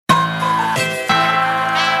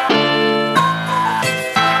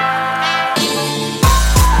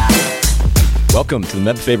Welcome to the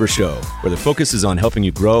Meb Faber Show, where the focus is on helping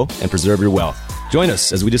you grow and preserve your wealth. Join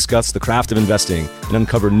us as we discuss the craft of investing and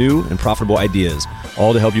uncover new and profitable ideas,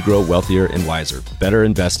 all to help you grow wealthier and wiser. Better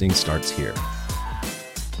investing starts here.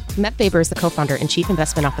 Meb Faber is the co-founder and chief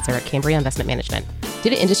investment officer at Cambria Investment Management. Due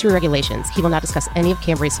to industry regulations, he will not discuss any of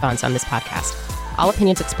Cambria's funds on this podcast. All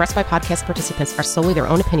opinions expressed by podcast participants are solely their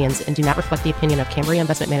own opinions and do not reflect the opinion of Cambria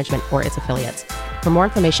Investment Management or its affiliates. For more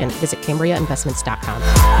information, visit CambriaInvestments.com.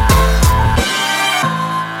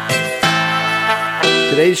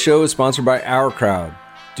 Today's show is sponsored by Our Crowd.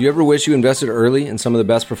 Do you ever wish you invested early in some of the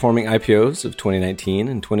best performing IPOs of 2019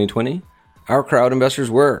 and 2020? Our Crowd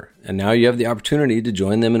investors were, and now you have the opportunity to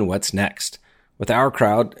join them in what's next. With Our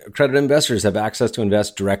Crowd, accredited investors have access to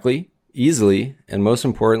invest directly, easily, and most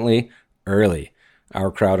importantly, early.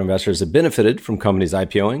 Our Crowd investors have benefited from companies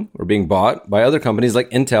IPOing or being bought by other companies like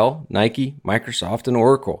Intel, Nike, Microsoft, and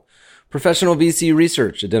Oracle. Professional VC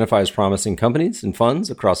research identifies promising companies and funds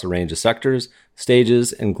across a range of sectors,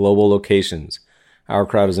 stages, and global locations. Our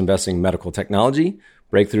Crowd is investing in medical technology,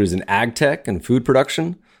 breakthroughs in ag tech and food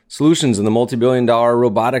production, solutions in the multi-billion-dollar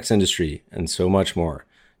robotics industry, and so much more.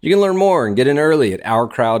 You can learn more and get in early at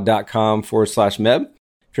ourcrowd.com/Meb.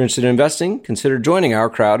 If you're interested in investing, consider joining Our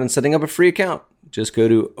Crowd and setting up a free account. Just go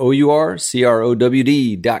to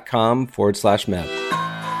ourcrowd.com/Meb.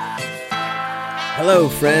 Hello,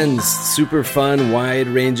 friends. Super fun,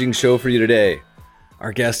 wide-ranging show for you today.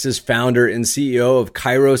 Our guest is founder and CEO of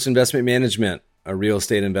Kairos Investment Management, a real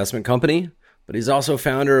estate investment company, but he's also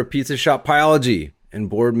founder of Pizza Shop Pyology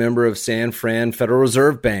and board member of San Fran Federal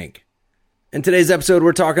Reserve Bank. In today's episode,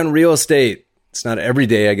 we're talking real estate. It's not every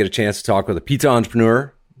day I get a chance to talk with a pizza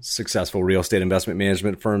entrepreneur, successful real estate investment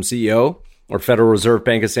management firm CEO, or Federal Reserve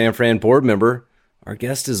Bank of San Fran board member. Our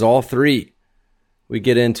guest is all three. We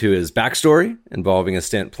get into his backstory, involving a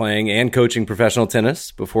stint playing and coaching professional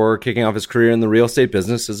tennis before kicking off his career in the real estate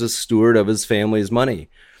business as a steward of his family's money.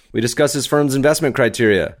 We discuss his firm's investment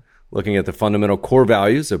criteria, looking at the fundamental core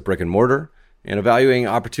values of brick and mortar, and evaluating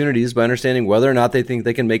opportunities by understanding whether or not they think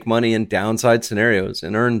they can make money in downside scenarios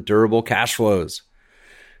and earn durable cash flows.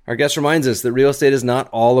 Our guest reminds us that real estate is not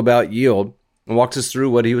all about yield and walks us through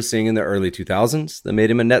what he was seeing in the early 2000s that made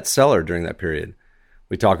him a net seller during that period.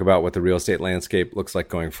 We talk about what the real estate landscape looks like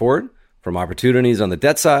going forward, from opportunities on the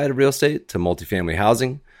debt side of real estate to multifamily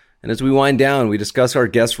housing. And as we wind down, we discuss our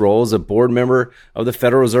guest's role as a board member of the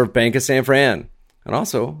Federal Reserve Bank of San Fran, and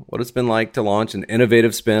also what it's been like to launch an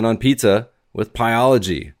innovative spin on pizza with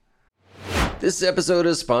Pyology. This episode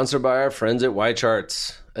is sponsored by our friends at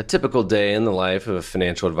YCharts. A typical day in the life of a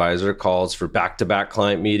financial advisor calls for back-to-back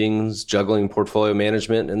client meetings, juggling portfolio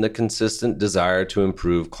management, and the consistent desire to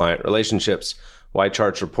improve client relationships.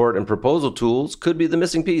 YChart's report and proposal tools could be the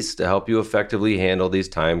missing piece to help you effectively handle these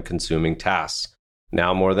time-consuming tasks.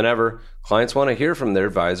 Now more than ever, clients want to hear from their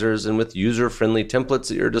advisors, and with user-friendly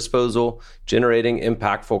templates at your disposal, generating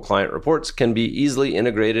impactful client reports can be easily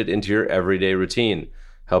integrated into your everyday routine,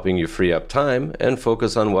 helping you free up time and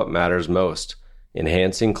focus on what matters most,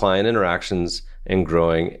 enhancing client interactions and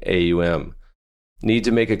growing AUM. Need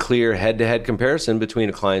to make a clear head-to-head comparison between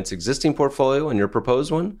a client's existing portfolio and your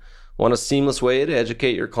proposed one? Want a seamless way to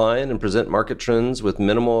educate your client and present market trends with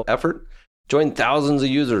minimal effort? Join thousands of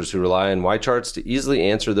users who rely on YCharts to easily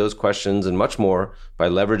answer those questions and much more by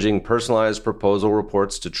leveraging personalized proposal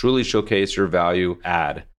reports to truly showcase your value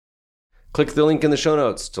add. Click the link in the show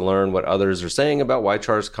notes to learn what others are saying about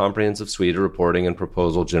YChart's comprehensive suite of reporting and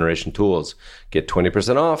proposal generation tools. Get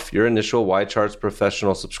 20% off your initial YCharts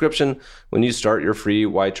professional subscription when you start your free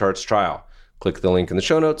YCharts trial. Click the link in the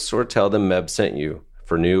show notes or tell them Meb sent you.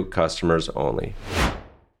 For new customers only.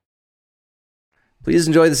 Please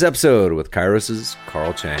enjoy this episode with Kairos'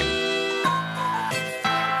 Carl Chang.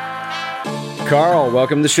 Carl,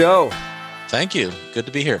 welcome to the show. Thank you. Good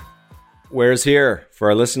to be here. Where's here for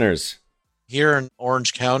our listeners? Here in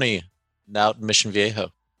Orange County, out in Mission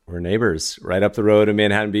Viejo. We're neighbors right up the road in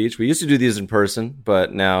Manhattan Beach. We used to do these in person,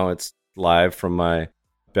 but now it's live from my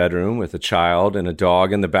bedroom with a child and a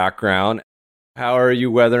dog in the background. How are you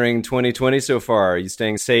weathering 2020 so far? Are you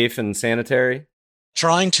staying safe and sanitary?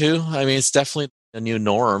 Trying to. I mean, it's definitely a new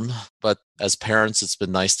norm, but as parents, it's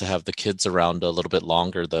been nice to have the kids around a little bit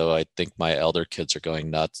longer, though I think my elder kids are going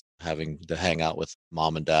nuts having to hang out with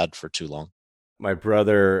mom and dad for too long. My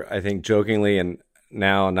brother, I think jokingly and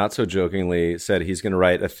now not so jokingly, said he's going to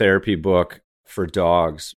write a therapy book for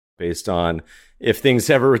dogs based on if things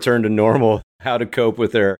ever return to normal, how to cope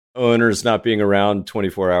with their owners not being around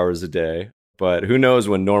 24 hours a day. But who knows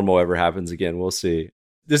when normal ever happens again. We'll see.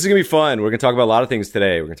 This is going to be fun. We're going to talk about a lot of things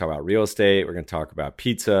today. We're going to talk about real estate. We're going to talk about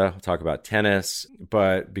pizza. We'll talk about tennis.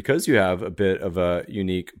 But because you have a bit of a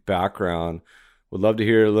unique background, Would love to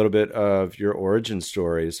hear a little bit of your origin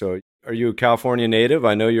story. So are you a California native?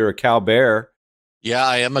 I know you're a Cal Bear. Yeah,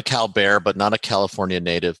 I am a Cal Bear, but not a California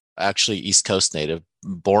native. Actually, East Coast native,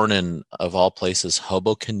 born in, of all places,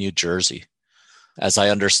 Hoboken, New Jersey. As I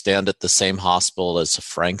understand it, the same hospital as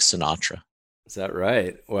Frank Sinatra. Is that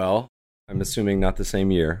right? Well, I'm assuming not the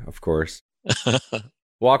same year, of course.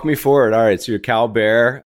 Walk me forward. All right, so you're Cal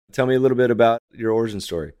Bear. Tell me a little bit about your origin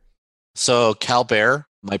story. So, Cal Bear,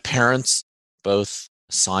 my parents, both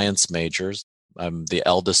science majors. I'm the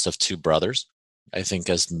eldest of two brothers. I think,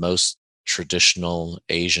 as most traditional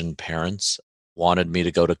Asian parents, wanted me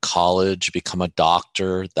to go to college, become a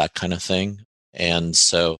doctor, that kind of thing. And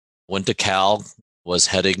so, went to Cal, was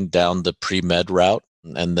heading down the pre-med route.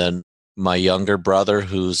 And then my younger brother,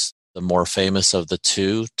 who's the more famous of the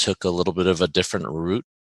two, took a little bit of a different route.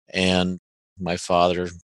 And my father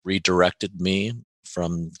redirected me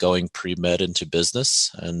from going pre-med into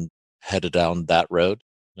business and headed down that road.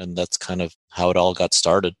 And that's kind of how it all got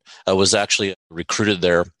started. I was actually recruited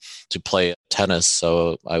there to play tennis.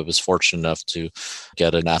 So I was fortunate enough to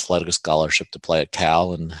get an athletic scholarship to play at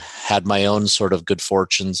Cal and had my own sort of good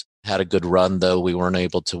fortunes. Had a good run, though we weren't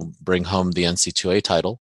able to bring home the NC2A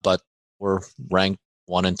title, but we're ranked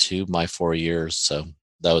 1 and 2 my 4 years. So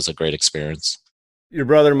that was a great experience. Your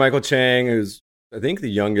brother, Michael Chang, is, I think, the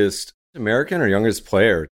youngest American or youngest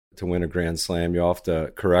player to win a Grand Slam. You'll have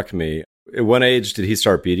to correct me. At what age did he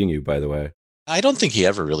start beating you, by the way? I don't think he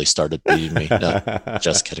ever really started beating me. No,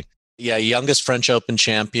 just kidding. Yeah, youngest French Open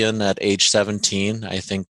champion at age 17, I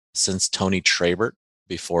think, since Tony Trabert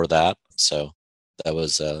before that. So that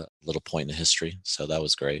was a little point in history. So that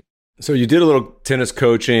was great. So you did a little tennis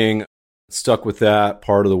coaching, stuck with that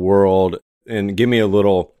part of the world, and give me a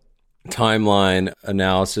little timeline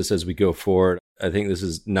analysis as we go forward. I think this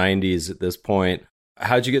is 90s at this point.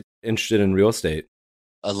 How'd you get interested in real estate?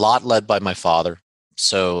 A lot led by my father.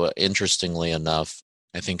 So interestingly enough,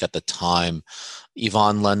 I think at the time,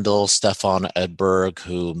 Yvonne Lendl, Stefan Edberg,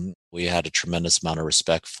 whom we had a tremendous amount of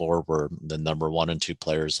respect for, were the number 1 and 2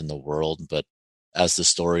 players in the world. But as the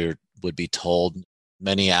story would be told,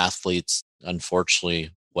 many athletes,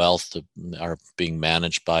 unfortunately, wealth are being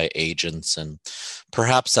managed by agents. And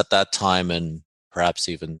perhaps at that time, and perhaps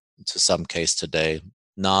even to some case today,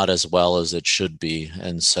 not as well as it should be.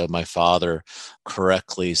 And so my father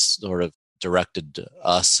correctly sort of directed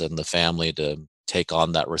us and the family to take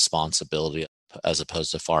on that responsibility as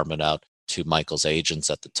opposed to farm it out to Michael's agents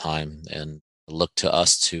at the time, and look to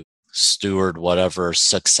us to steward whatever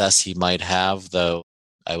success he might have, though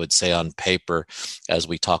I would say on paper, as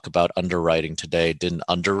we talk about underwriting today, didn't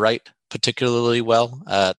underwrite particularly well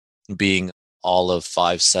at being all of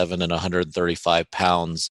 5'7" and 135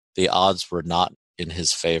 pounds. The odds were not in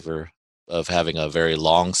his favor of having a very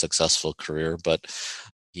long, successful career, but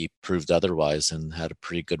he proved otherwise and had a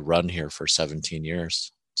pretty good run here for 17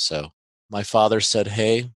 years. So my father said,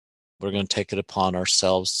 hey, we're going to take it upon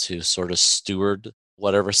ourselves to sort of steward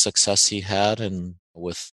whatever success he had. And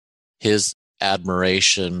with his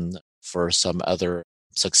admiration for some other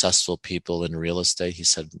successful people in real estate, he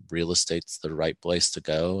said, real estate's the right place to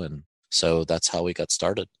go. And so that's how we got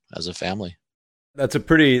started as a family. That's a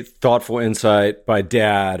pretty thoughtful insight by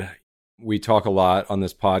Dad. We talk a lot on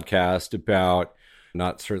this podcast about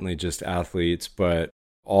not certainly just athletes, but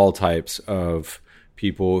all types of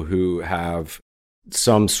people who have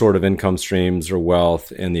some sort of income streams or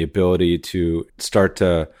wealth and the ability to start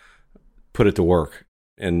to put it to work.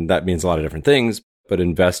 And that means a lot of different things, but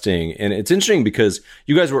investing. And it's interesting because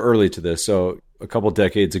you guys were early to this. So a couple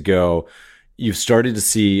decades ago, you've started to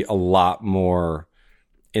see a lot more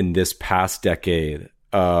in this past decade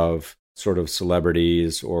of sort of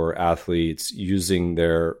celebrities or athletes using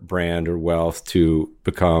their brand or wealth to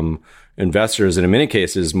become investors, and in many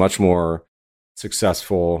cases, much more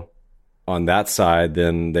successful on that side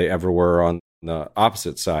than they ever were on the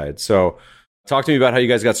opposite side. So talk to me about how you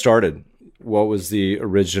guys got started. What was the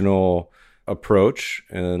original approach?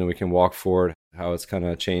 And then we can walk forward how it's kind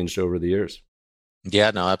of changed over the years.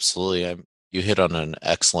 Yeah, no, absolutely. You hit on an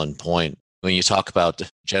excellent point. When you talk about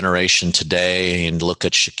generation today and look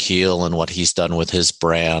at Shaquille and what he's done with his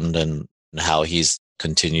brand and how he's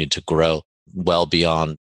continued to grow well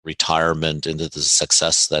beyond retirement into the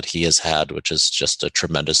success that he has had, which is just a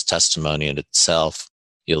tremendous testimony in itself.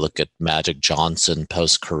 You look at Magic Johnson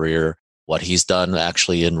post-career, what he's done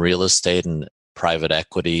actually in real estate and private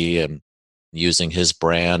equity and using his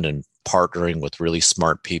brand and partnering with really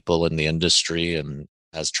smart people in the industry and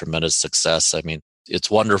has tremendous success. I mean,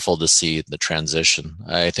 it's wonderful to see the transition.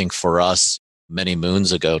 I think for us, many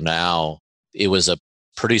moons ago now, it was a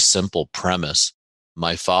pretty simple premise.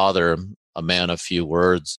 My father, a man of few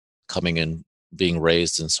words, coming in being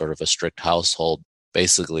raised in sort of a strict household,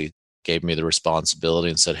 basically gave me the responsibility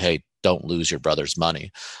and said, hey, don't lose your brother's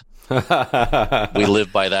money. We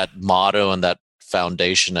live by that motto and that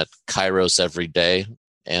foundation at Kairos every day.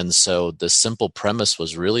 And so the simple premise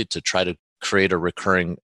was really to try to create a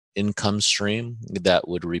recurring income stream that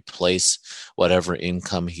would replace whatever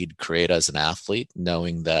income he'd create as an athlete,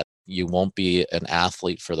 knowing that you won't be an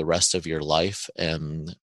athlete for the rest of your life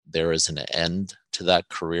and there is an end to that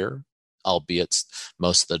career, albeit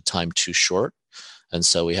most of the time too short. And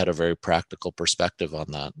so we had a very practical perspective on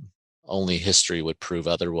that. Only history would prove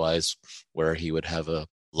otherwise, where he would have a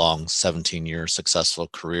long 17-year successful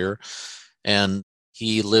career. And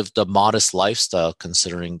he lived a modest lifestyle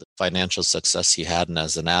considering the financial success he had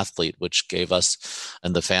as an athlete, which gave us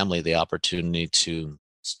and the family the opportunity to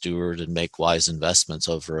steward and make wise investments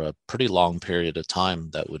over a pretty long period of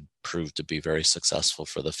time that would prove to be very successful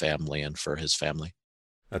for the family and for his family.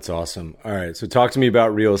 That's awesome. All right. So talk to me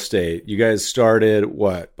about real estate. You guys started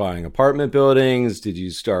buying apartment buildings? Did you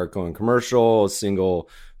start going commercial, single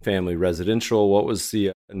family residential? What was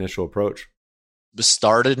the initial approach? We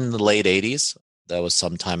started in the late 80s. That was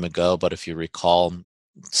some time ago. But if you recall,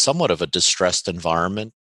 somewhat of a distressed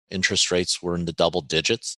environment. Interest rates were in the double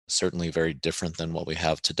digits, certainly very different than what we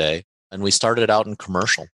have today. And we started out in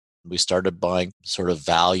commercial. We started buying sort of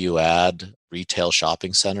value add retail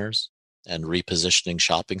shopping centers and repositioning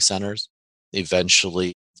shopping centers.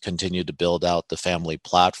 Eventually continued to build out the family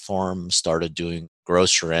platform, started doing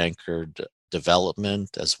grocery anchored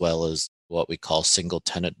development, as well as what we call single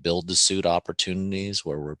tenant build to suit opportunities,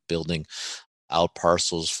 where we're building out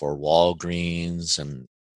parcels for Walgreens and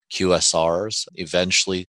QSRs.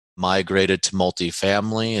 Eventually migrated to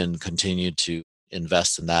multifamily and continued to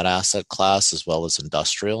invest in that asset class as well as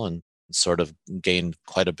industrial, and sort of gained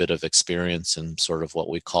quite a bit of experience in sort of what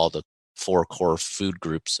we call the 4 core food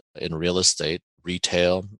groups in real estate: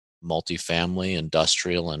 retail, multifamily,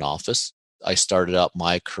 industrial, and office. I started out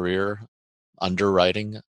my career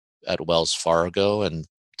underwriting at Wells Fargo and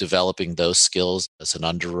developing those skills as an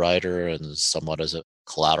underwriter and somewhat as a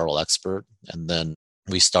collateral expert. And then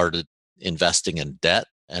we started investing in debt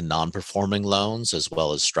and non-performing loans as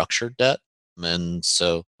well as structured debt. And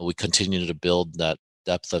so we continue to build that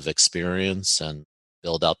depth of experience and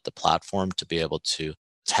build out the platform to be able to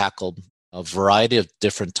tackle a variety of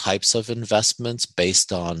different types of investments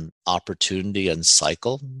based on opportunity and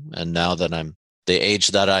cycle. And now that I'm the age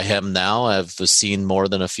that I am now, I've seen more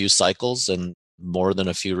than a few cycles and more than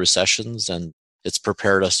a few recessions, and it's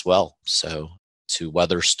prepared us well. So to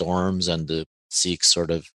weather storms and to seek sort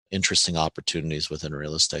of interesting opportunities within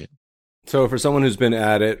real estate. So for someone who's been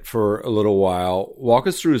at it for a little while, walk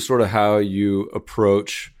us through sort of how you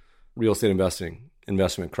approach real estate investing,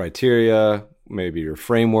 investment criteria, maybe your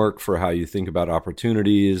framework for how you think about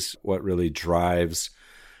opportunities, what really drives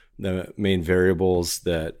the main variables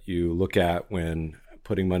that you look at when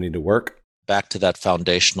putting money to work. Back to that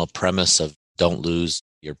foundational premise of don't lose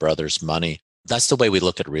your brother's money. That's the way we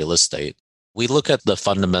look at real estate. We look at the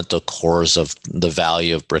fundamental cores of the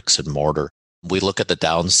value of bricks and mortar. We look at the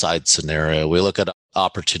downside scenario. We look at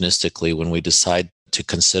opportunistically when we decide to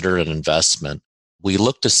consider an investment. We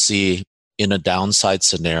look to see in a downside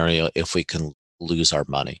scenario if we can lose our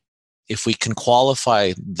money. If we can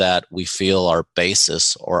qualify that we feel our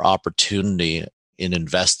basis or opportunity in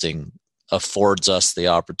investing affords us the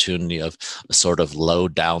opportunity of a sort of low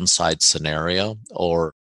downside scenario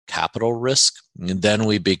or capital risk, and then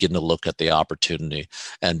we begin to look at the opportunity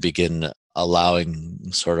and begin allowing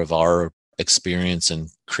sort of our experience and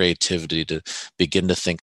creativity to begin to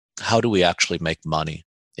think, how do we actually make money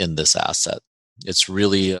in this asset? It's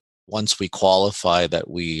really once we qualify that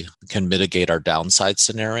we can mitigate our downside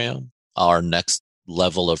scenario, our next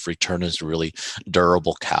level of return is really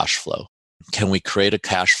durable cash flow. Can we create a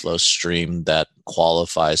cash flow stream that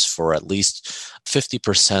qualifies for at least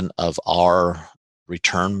 50% of our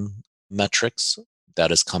return metrics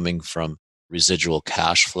that is coming from residual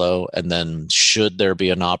cash flow? And then should there be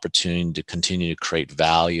an opportunity to continue to create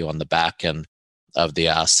value on the back end of the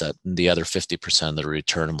asset, the other 50% of the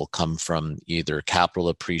return will come from either capital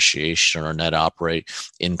appreciation or net operate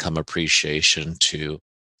income appreciation to,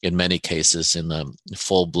 in many cases, in the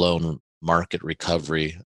full-blown market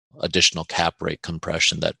recovery, additional cap rate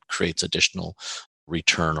compression that creates additional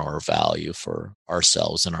return or value for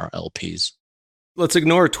ourselves and our LPs. Let's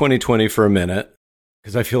ignore 2020 for a minute,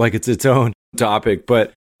 because I feel like it's its own topic.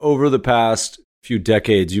 But over the past few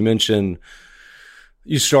decades, you mentioned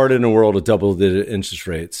you started in a world of double-digit interest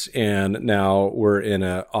rates, and now we're in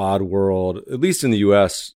an odd world. At least in the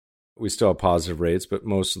U.S., we still have positive rates, but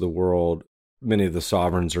most of the world many of the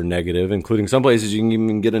sovereigns are negative, including some places you can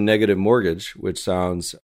even get a negative mortgage, which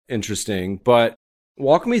sounds interesting. But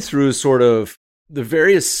walk me through sort of the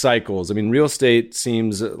various cycles. I mean, real estate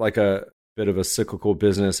seems like a bit of a cyclical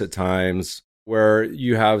business at times where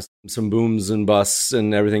you have some booms and busts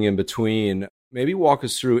and everything in between. Maybe walk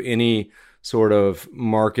us through any sort of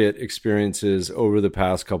market experiences over the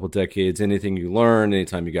past couple of decades, anything you learned,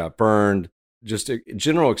 anytime you got burned, just a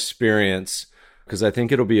general experience, because I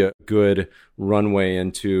think it'll be a good runway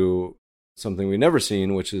into something we've never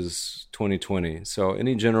seen, which is 2020. So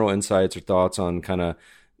any general insights or thoughts on kind of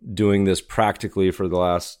doing this practically for the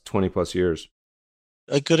last 20 plus years?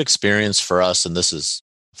 A good experience for us, and this is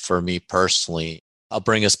for me personally, I'll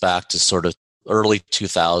bring us back to sort of early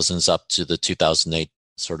 2000s up to the 2008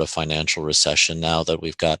 sort of financial recession. Now that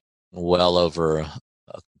we've got well over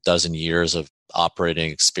a dozen years of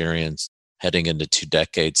operating experience heading into 2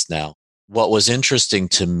 decades now. What was interesting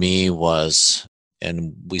to me was,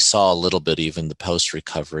 and we saw a little bit even the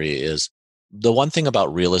post-recovery, is the one thing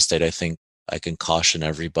about real estate I think I can caution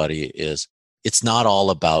everybody is it's not all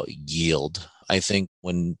about yield. I think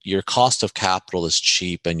when your cost of capital is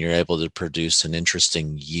cheap and you're able to produce an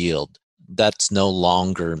interesting yield, that's no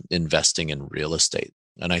longer investing in real estate.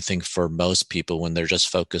 And I think for most people, when they're just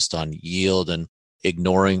focused on yield and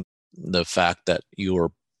ignoring the fact that you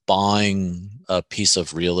are buying a piece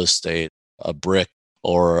of real estate, a brick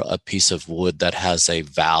or a piece of wood that has a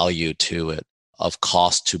value to it of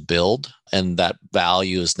cost to build, and that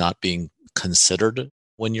value is not being considered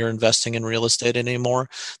when you're investing in real estate anymore,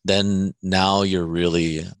 then now you're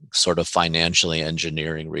really sort of financially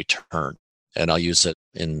engineering return. And I'll use it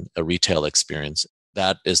in a retail experience.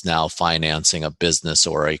 That is now financing a business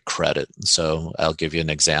or a credit. So I'll give you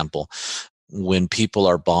an example. When people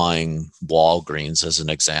are buying Walgreens as an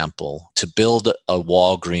example, to build a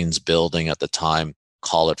Walgreens building at the time,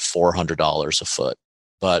 call it $400 a foot.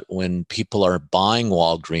 But when people are buying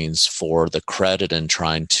Walgreens for the credit and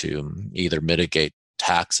trying to either mitigate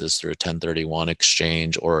taxes through a 1031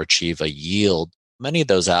 exchange or achieve a yield, many of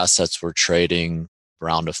those assets were trading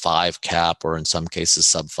around a 5 cap or in some cases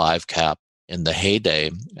sub 5 cap in the heyday.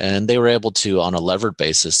 And they were able to, on a levered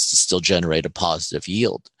basis, still generate a positive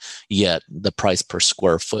yield. Yet the price per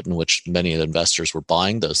square foot in which many of the investors were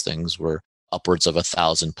buying those things were upwards of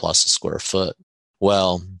 $1,000 plus a square foot.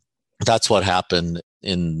 Well, that's what happened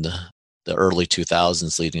in the early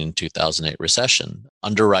 2000s leading into 2008 recession.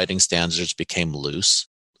 Underwriting standards became loose.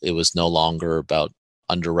 It was no longer about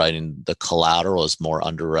underwriting the collateral, it was more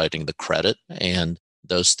underwriting the credit. And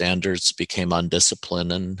those standards became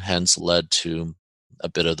undisciplined and hence led to a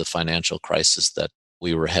bit of the financial crisis that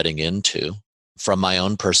we were heading into. From my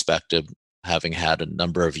own perspective, having had a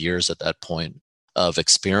number of years at that point of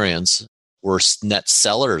experience, we're net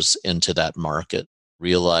sellers into that market,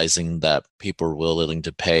 realizing that people were willing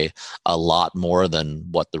to pay a lot more than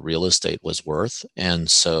what the real estate was worth. And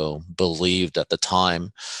so believed at the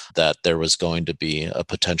time that there was going to be a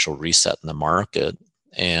potential reset in the market.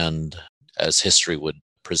 And as history would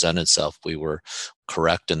present itself, we were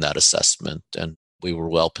correct in that assessment. And we were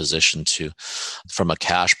well positioned to, from a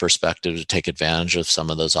cash perspective, to take advantage of some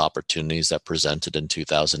of those opportunities that presented in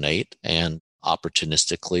 2008. And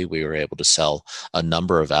opportunistically, we were able to sell a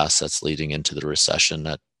number of assets leading into the recession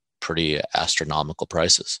at pretty astronomical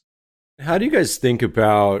prices. How do you guys think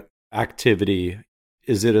about activity?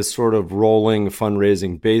 Is it a sort of rolling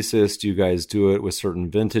fundraising basis? Do you guys do it with certain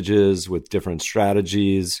vintages, with different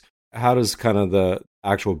strategies? How does kind of the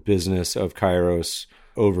actual business of Kairos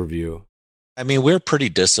overview? I mean, we're pretty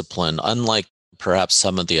disciplined. Unlike perhaps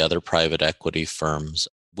some of the other private equity firms,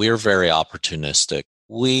 we're very opportunistic.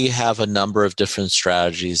 We have a number of different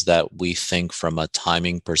strategies that we think from a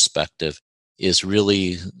timing perspective is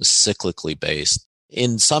really cyclically based.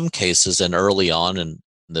 In some cases, and early on in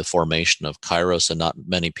the formation of Kairos, and not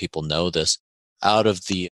many people know this, out of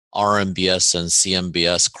the RMBS and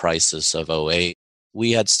CMBS crisis of '08,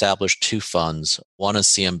 we had established 2 funds, one a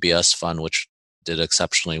CMBS fund, which did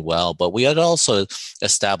exceptionally well, but we had also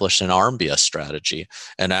established an RMBS strategy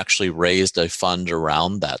and actually raised a fund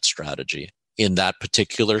around that strategy. In that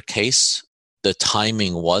particular case, the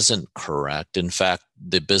timing wasn't correct. In fact,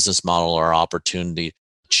 the business model or opportunity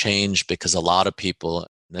changed because a lot of people,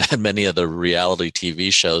 and many of the reality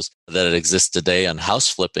TV shows that exist today on house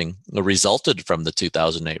flipping resulted from the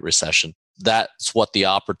 2008 recession. That's what the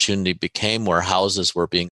opportunity became, where houses were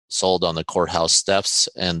being sold on the courthouse steps,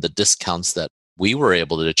 and the discounts that we were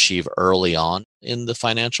able to achieve early on in the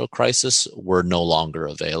financial crisis were no longer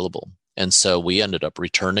available. And so we ended up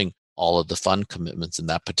returning all of the fund commitments in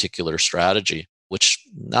that particular strategy, which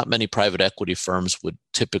not many private equity firms would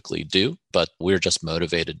typically do, but we're just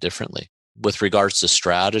motivated differently. with regards to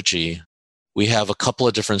strategy, we have a couple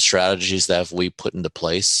of different strategies that we put into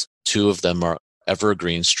place. Two of them are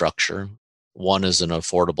evergreen structure. One is an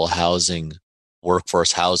affordable housing,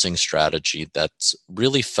 workforce housing strategy that's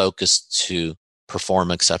really focused to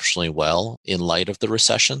perform exceptionally well in light of the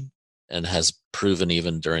recession and has proven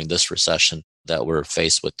even during this recession that we're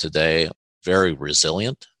faced with today very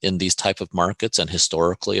resilient in these type of markets and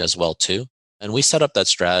historically as well too. And we set up that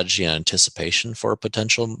strategy in anticipation for a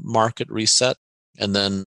potential market reset. And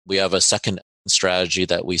then we have a second strategy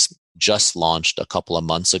that we just launched a couple of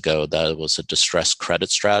months ago that was a distressed credit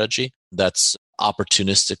strategy that's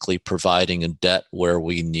opportunistically providing a debt where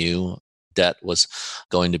we knew debt was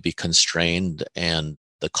going to be constrained and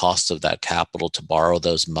the cost of that capital to borrow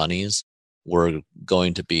those monies were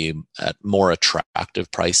going to be at more attractive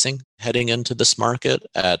pricing heading into this market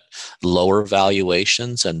at lower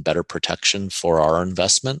valuations and better protection for our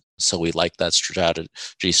investment. So we like that strategy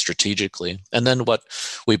strategically. And then what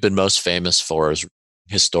we've been most famous for is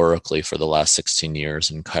historically for the last 16 years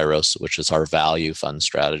in Kairos, which is our value fund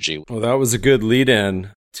strategy. Well, that was a good lead in.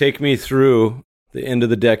 Take me through the end of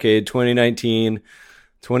the decade, 2019,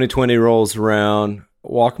 2020 rolls around.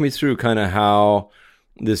 Walk me through kind of how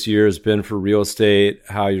this year has been for real estate,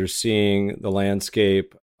 how you're seeing the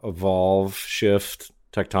landscape evolve, shift,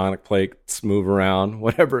 tectonic plates move around,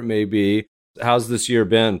 whatever it may be. How's this year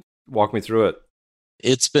been? Walk me through it.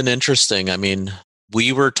 It's been interesting. I mean,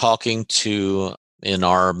 we were talking in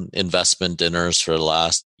our investment dinners for the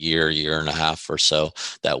last year and a half or so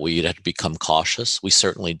that we had become cautious. We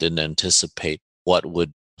certainly didn't anticipate what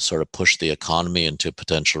would sort of push the economy into a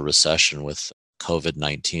potential recession with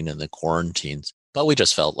COVID-19 and the quarantines. But we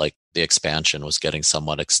just felt like the expansion was getting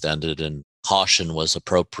somewhat extended and caution was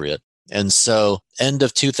appropriate. And so end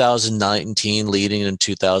of 2019, leading in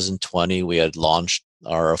 2020, we had launched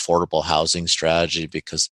our affordable housing strategy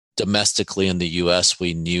because domestically in the US,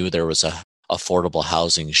 we knew there was a affordable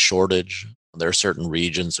housing shortage. There are certain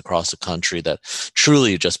regions across the country that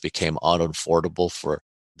truly just became unaffordable for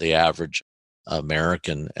the average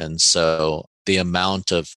American. And so the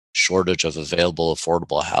amount of shortage of available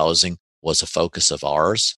affordable housing was a focus of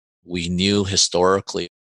ours. We knew historically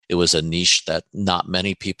it was a niche that not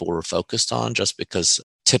many people were focused on just because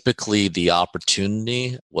typically the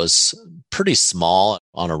opportunity was pretty small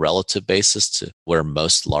on a relative basis to where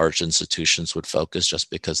most large institutions would focus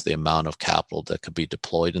just because the amount of capital that could be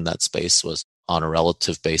deployed in that space was on a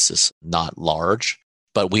relative basis not large.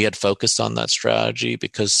 But we had focused on that strategy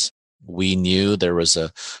because we knew there was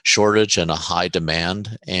a shortage and a high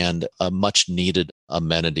demand and a much needed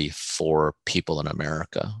amenity for people in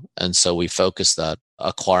America. And so we focused that,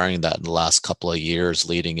 acquiring that in the last couple of years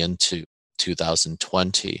leading into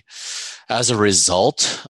 2020. As a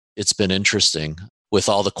result, it's been interesting with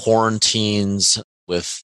all the quarantines,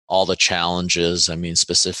 with all the challenges. I mean,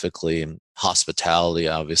 specifically hospitality,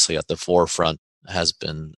 obviously at the forefront has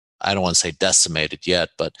been, I don't want to say decimated yet,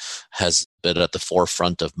 but has been at the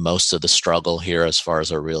forefront of most of the struggle here as far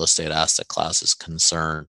as our real estate asset class is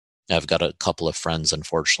concerned. I've got a couple of friends,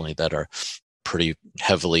 unfortunately, that are pretty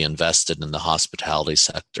heavily invested in the hospitality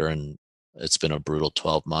sector, and it's been a brutal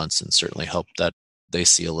 12 months and certainly hope that they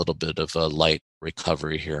see a little bit of a light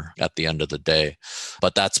recovery here at the end of the day.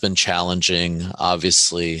 But that's been challenging.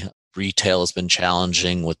 Obviously, retail has been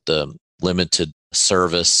challenging with the limited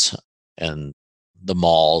service, and the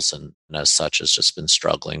malls and as such has just been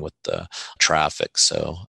struggling with the traffic.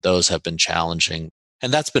 So those have been challenging.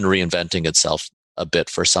 And that's been reinventing itself a bit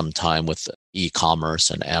for some time with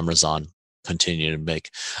e-commerce and Amazon continuing to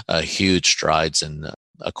make huge strides in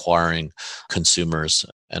acquiring consumers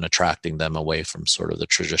and attracting them away from sort of the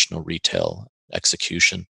traditional retail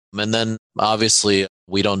execution. And then obviously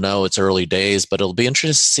we don't know, it's early days, but it'll be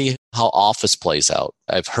interesting to see how office plays out.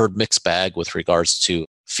 I've heard mixed bag with regards to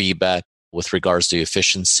feedback, with regards to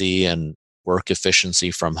efficiency and work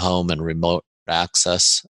efficiency from home and remote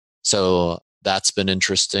access. So that's been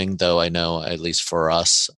interesting, though I know, at least for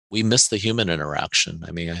us, we miss the human interaction.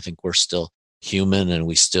 I mean, I think we're still human and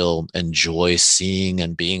we still enjoy seeing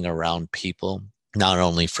and being around people, not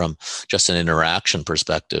only from just an interaction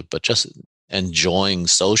perspective, but just enjoying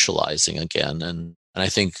socializing again. And I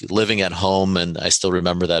think living at home, and I still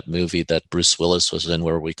remember that movie that Bruce Willis was in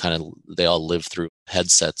where they all lived through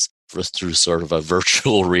headsets through sort of a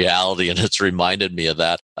virtual reality, and it's reminded me of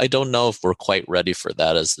that. I don't know if we're quite ready for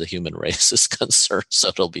that as the human race is concerned, so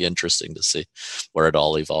it'll be interesting to see where it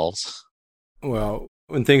all evolves. Well,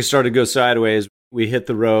 when things started to go sideways, we hit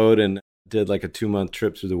the road and did like a 2-month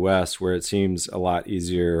trip through the West where it seems a lot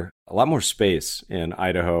easier, a lot more space in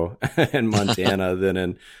Idaho and Montana than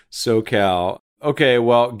in SoCal. Okay,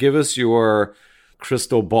 well, give us your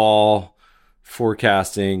crystal ball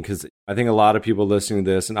forecasting, because I think a lot of people listening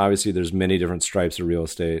to this, and obviously there's many different stripes of real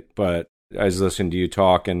estate, but I was listening to you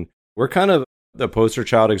talk, and we're kind of the poster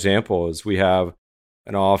child example is we have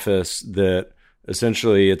an office that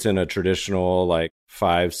essentially it's in a traditional like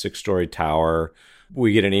 5-6 story tower.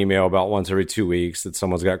 We get an email about once every 2 weeks that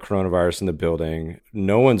someone's got coronavirus in the building.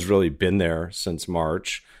 No one's really been there since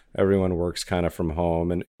March. Everyone works kind of from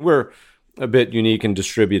home, and we're a bit unique and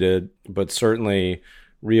distributed, but certainly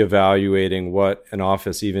reevaluating what an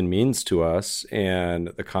office even means to us and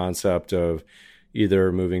the concept of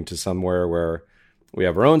either moving to somewhere where we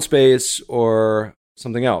have our own space or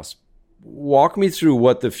something else. Walk me through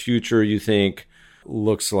what the future you think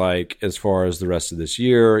looks like as far as the rest of this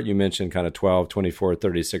year. You mentioned kind of 12, 24,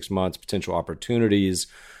 36 months, potential opportunities.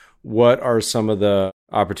 What are some of the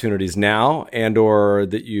opportunities now and or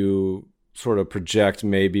that you sort of project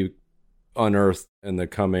maybe unearthed in the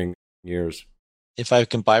coming years? If I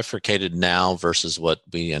can bifurcate it now versus what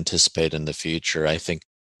we anticipate in the future, I think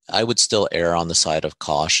I would still err on the side of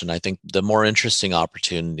caution. I think the more interesting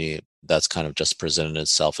opportunity that's kind of just presented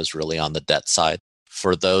itself is really on the debt side.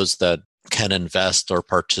 For those that can invest or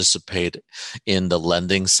participate in the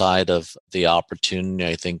lending side of the opportunity,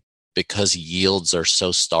 I think because yields are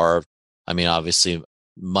so starved, I mean, obviously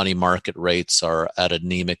money market rates are at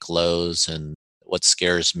anemic lows. And what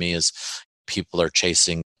scares me is people are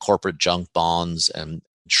chasing corporate junk bonds and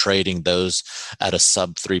trading those at a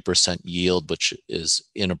sub 3% yield, which is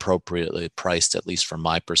inappropriately priced, at least from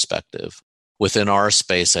my perspective. Within our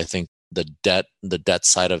space, I think the debt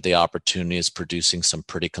side of the opportunity is producing some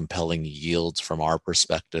pretty compelling yields from our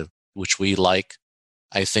perspective, which we like.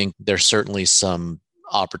 I think there's certainly some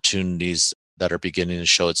opportunities that are beginning to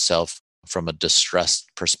show itself from a distressed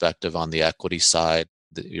perspective on the equity side.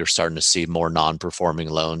 You're starting to see more non-performing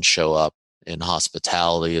loans show up in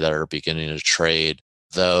hospitality that are beginning to trade,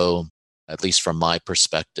 though, at least from my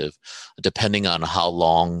perspective, depending on how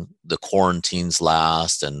long the quarantines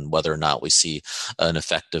last and whether or not we see an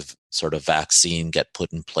effective sort of vaccine get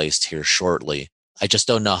put in place here shortly, I just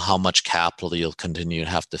don't know how much capital you'll continue to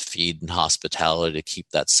have to feed in hospitality to keep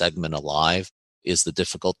that segment alive. Is the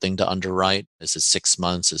difficult thing to underwrite? Is it 6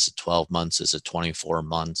 months? Is it 12 months? Is it 24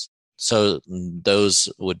 months? So those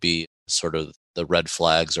would be sort of the red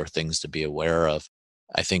flags or things to be aware of.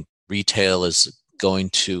 I think retail is going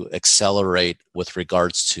to accelerate with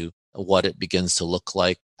regards to what it begins to look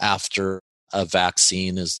like after a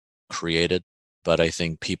vaccine is created. But I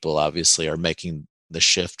think people obviously are making the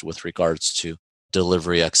shift with regards to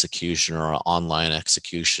delivery execution or online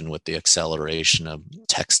execution with the acceleration of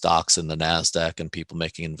tech stocks in the NASDAQ and people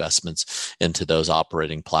making investments into those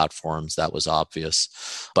operating platforms. That was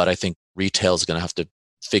obvious. But I think retail is going to have to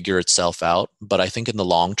figure itself out. But I think in the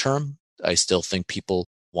long term, I still think people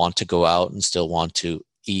want to go out and still want to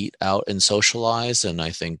eat out and socialize. And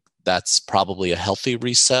I think that's probably a healthy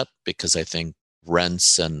reset because I think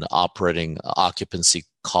rents and operating occupancy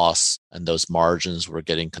costs and those margins were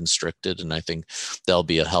getting constricted. And I think there'll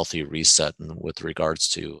be a healthy reset with regards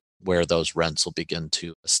to where those rents will begin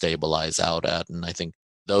to stabilize out at. And I think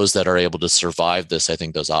those that are able to survive this, I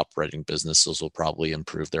think those operating businesses will probably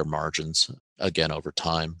improve their margins again over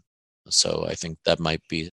time. So I think that might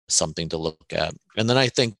be something to look at. And then I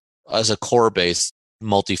think as a core base,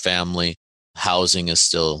 multifamily housing is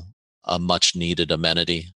still a much needed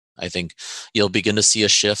amenity. I think you'll begin to see a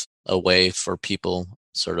shift away for people,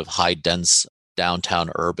 sort of high dense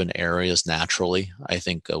downtown urban areas naturally. I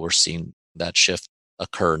think we're seeing that shift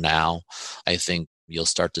occur now. I think you'll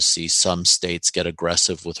start to see some states get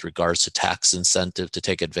aggressive with regards to tax incentive to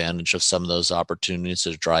take advantage of some of those opportunities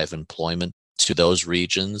to drive employment to those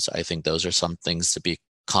regions. I think those are some things to be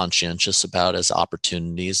conscientious about as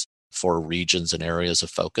opportunities for regions and areas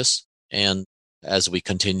of focus. And as we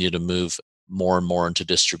continue to move more and more into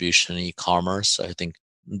distribution and e-commerce, I think,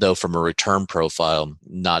 though from a return profile,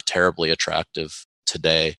 not terribly attractive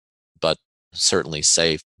today, but certainly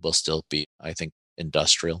safe, will still be, I think,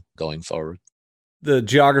 industrial going forward. The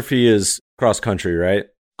geography is cross country, right?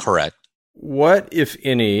 Correct. What, if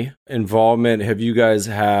any, involvement have you guys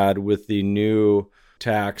had with the new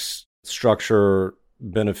tax structure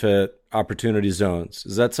benefit opportunity zones?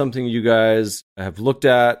 Is that something you guys have looked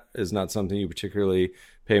at? Is not something you particularly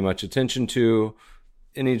pay much attention to?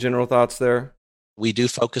 Any general thoughts there? We do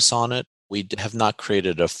focus on it. We have not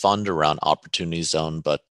created a fund around opportunity zone,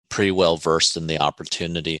 but pretty well versed in the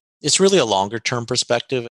opportunity. It's really a longer term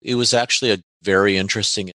perspective. It was actually a very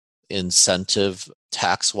interesting incentive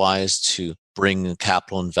tax-wise to bring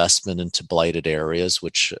capital investment into blighted areas,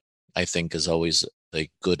 which I think is always a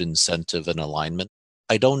good incentive and alignment.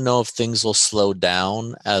 I don't know if things will slow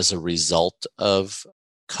down as a result of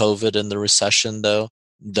COVID and the recession,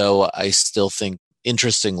 though I still think,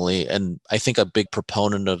 interestingly, and I think a big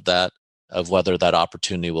proponent of that, of whether that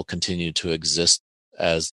opportunity will continue to exist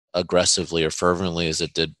as aggressively or fervently as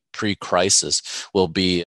it did pre-crisis, will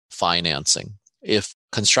be financing. If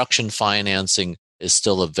construction financing is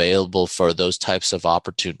still available for those types of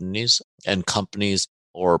opportunities, and companies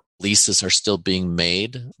or leases are still being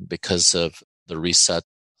made because of the reset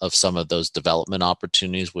of some of those development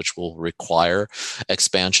opportunities, which will require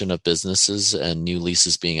expansion of businesses and new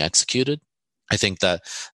leases being executed, I think that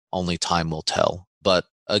only time will tell. But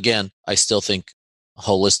again, I still think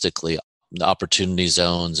holistically, the opportunity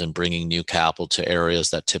zones and bringing new capital to areas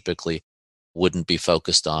that typically wouldn't be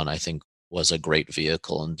focused on, I think was a great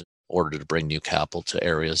vehicle in order to bring new capital to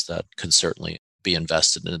areas that could certainly be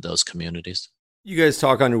invested in those communities. You guys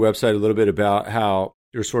talk on your website a little bit about how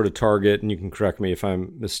your sort of target, and you can correct me if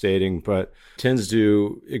I'm misstating, but tends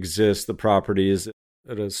to exist the properties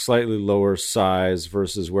at a slightly lower size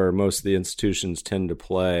versus where most of the institutions tend to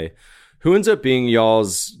play. Who ends up being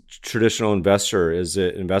y'all's traditional investor? Is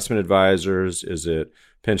it investment advisors? Is it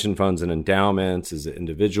pension funds and endowments? Is it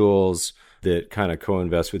individuals that kind of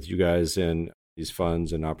co-invest with you guys in these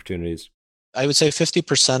funds and opportunities? I would say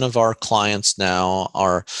 50% of our clients now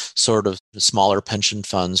are sort of smaller pension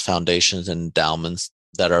funds, foundations, and endowments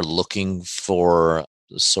that are looking for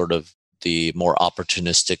sort of the more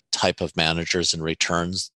opportunistic type of managers and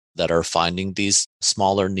returns that are finding these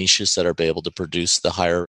smaller niches that are able to produce the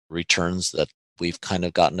higher returns that we've kind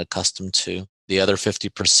of gotten accustomed to. The other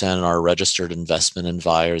 50% are registered investment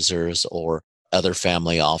advisors or other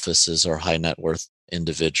family offices or high net worth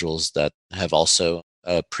individuals that have also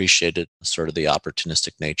appreciated sort of the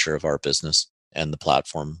opportunistic nature of our business and the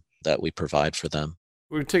platform that we provide for them.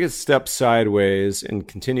 We're going to take a step sideways and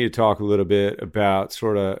continue to talk a little bit about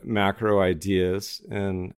sort of macro ideas.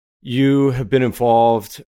 And you have been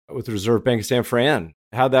involved with the Reserve Bank of San Fran.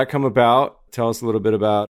 How'd that come about? Tell us a little bit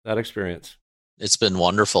about that experience. It's been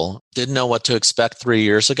wonderful. Didn't know what to expect 3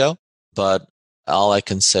 years ago, but all I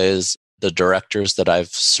can say is the directors that I've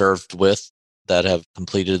served with that have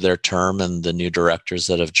completed their term and the new directors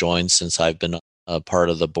that have joined since I've been a part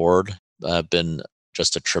of the board have been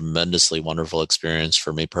just a tremendously wonderful experience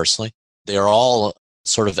for me personally. They are all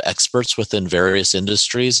sort of experts within various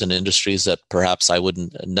industries and industries that perhaps I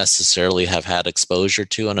wouldn't necessarily have had exposure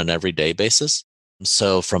to on an everyday basis.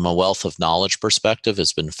 So from a wealth of knowledge perspective,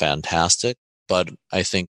 it's been fantastic. But I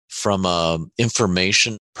think from a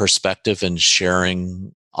information perspective and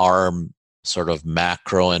sharing our sort of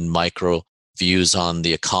macro and micro views on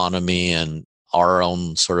the economy and our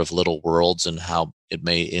own sort of little worlds and how it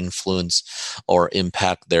may influence or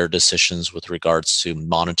impact their decisions with regards to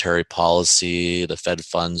monetary policy, the Fed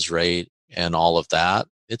funds rate, and all of that.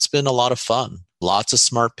 It's been a lot of fun. Lots of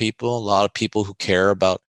smart people, a lot of people who care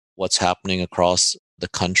about what's happening across the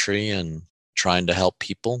country and trying to help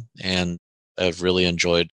people. And I've really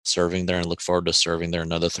enjoyed serving there and look forward to serving there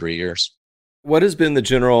another 3 years. What has been the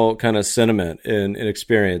general kind of sentiment in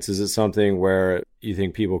experience? Is it something where you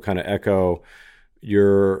think people kind of echo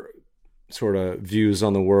your sort of views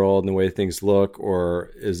on the world and the way things look,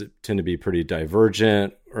 or is it tend to be pretty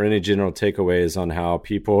divergent, or any general takeaways on how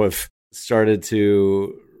people have started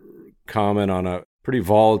to comment on a pretty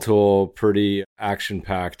volatile, pretty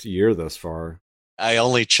action-packed year thus far? I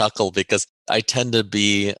only chuckle because I tend to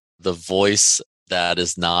be the voice that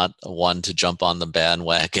is not one to jump on the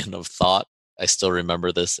bandwagon of thought. I still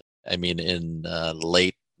remember this. I mean, in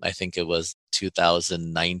late, I think it was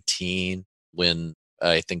 2019, when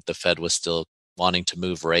I think the Fed was still wanting to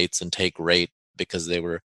move rates and take rate because they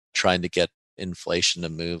were trying to get inflation to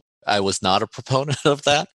move. I was not a proponent of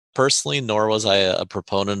that personally, nor was I a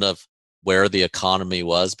proponent of where the economy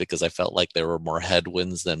was, because I felt like there were more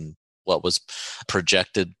headwinds than what was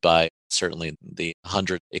projected by certainly the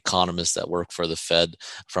 100 economists that work for the Fed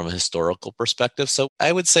from a historical perspective. So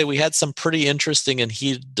I would say we had some pretty interesting and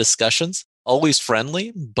heated discussions, always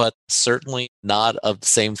friendly, but certainly not of the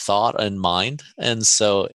same thought in mind. And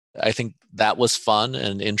so I think that was fun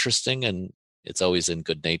and interesting, and it's always in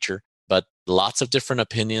good nature, but lots of different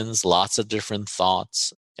opinions, lots of different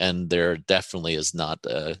thoughts. And there definitely is not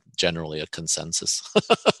generally a consensus.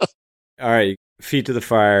 All right. Feet to the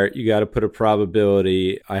fire. You got to put a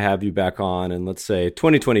probability. I have you back on, and let's say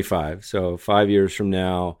 2025. So 5 years from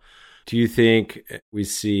now, do you think we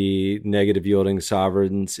see negative yielding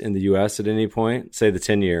sovereigns in the U.S. at any point? Say the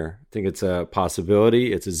 10-year. I think it's a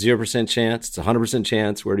possibility. It's a 0% chance. It's a 100%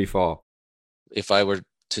 chance. Where do you fall? If I were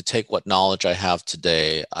to take what knowledge I have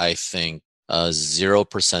today, I think a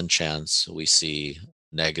 0% chance we see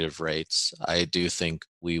negative rates. I do think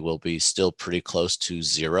we will be still pretty close to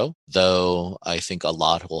zero, though I think a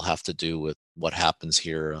lot will have to do with what happens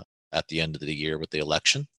here at the end of the year with the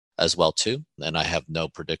election as well too. And I have no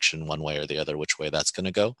prediction one way or the other which way that's going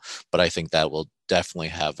to go, but I think that will definitely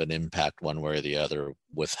have an impact one way or the other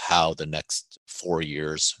with how the next 4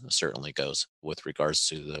 years certainly goes with regards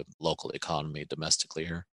to the local economy domestically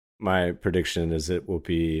here. My prediction is it will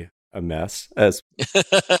be a mess, as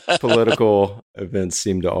political events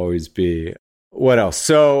seem to always be. What else?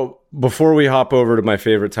 So before we hop over to my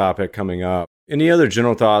favorite topic coming up, any other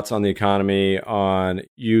general thoughts on the economy?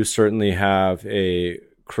 You certainly have a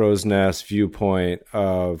crow's nest viewpoint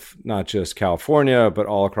of not just California, but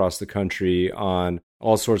all across the country on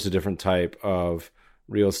all sorts of different type of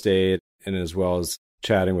real estate, and as well as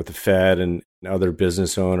chatting with the Fed and other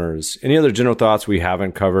business owners. Any other general thoughts we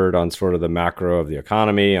haven't covered on sort of the macro of the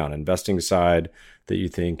economy, on investing side, that you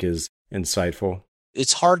think is insightful?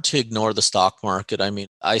 It's hard to ignore the stock market. I mean,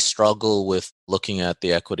 I struggle with looking at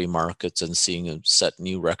the equity markets and seeing them set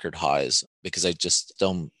new record highs because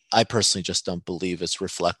I personally just don't believe it's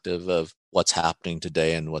reflective of what's happening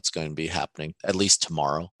today and what's going to be happening, at least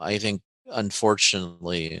tomorrow. I think,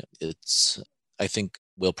 unfortunately, I think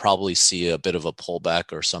we'll probably see a bit of a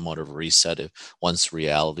pullback or somewhat of a reset once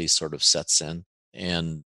reality sort of sets in.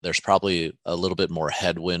 And there's probably a little bit more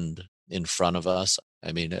headwind in front of us.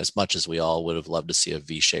 I mean, as much as we all would have loved to see a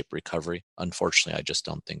V-shaped recovery, unfortunately, I just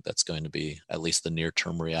don't think that's going to be at least the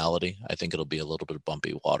near-term reality. I think it'll be a little bit of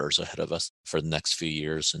bumpy waters ahead of us for the next few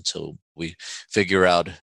years until we figure out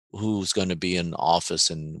who's going to be in office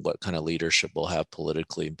and what kind of leadership we'll have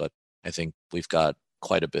politically. But I think we've got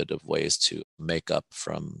quite a bit of ways to make up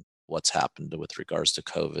from what's happened with regards to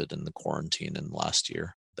COVID and the quarantine in last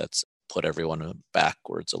year. That's put everyone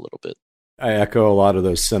backwards a little bit. I echo a lot of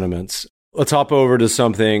those sentiments. Let's hop over to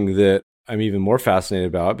something that I'm even more fascinated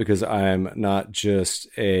about because I'm not just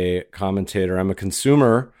a commentator, I'm a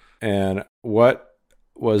consumer. And what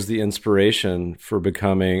was the inspiration for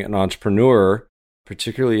becoming an entrepreneur,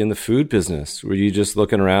 particularly in the food business? Were you just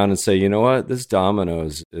looking around and say, you know what, this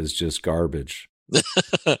Domino's is just garbage?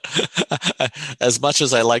 As much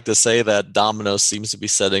as I like to say that, Domino's seems to be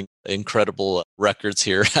setting incredible records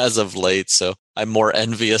here as of late. So I'm more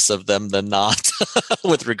envious of them than not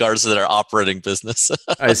with regards to their operating business.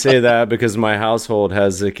 I say that because my household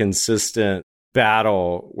has a consistent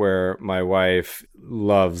battle where my wife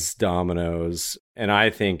loves Domino's, and I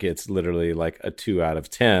think it's literally like a 2 out of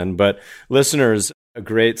 10. But listeners, a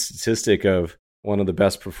great statistic of one of the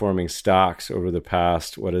best performing stocks over the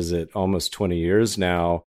past, almost 20 years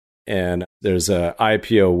now. And there's a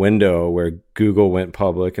IPO window where Google went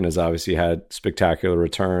public and has obviously had spectacular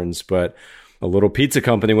returns, but a little pizza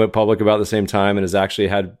company went public about the same time and has actually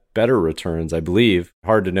had better returns, I believe.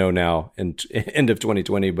 Hard to know now in end of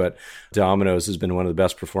 2020, but Domino's has been one of the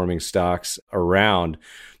best performing stocks around.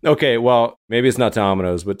 Okay, well, maybe it's not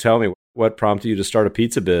Domino's, but tell me, what prompted you to start a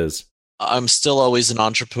pizza biz? I'm still always an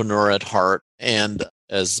entrepreneur at heart. And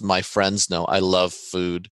as my friends know, I love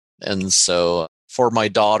food. And so for my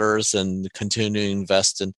daughters and continuing to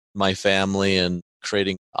invest in my family and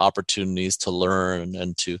creating opportunities to learn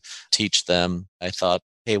and to teach them, I thought,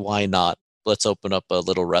 hey, why not? Let's open up a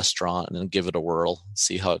little restaurant and give it a whirl,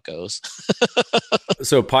 see how it goes.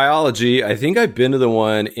 So Pieology, I think I've been to the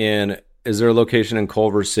one is there a location in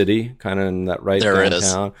Culver City, kind of in that right there downtown? It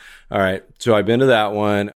is. All right. So I've been to that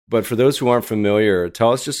one. But for those who aren't familiar,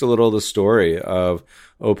 tell us just a little of the story of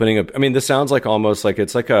opening up. I mean, this sounds like almost like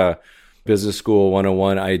it's like a business school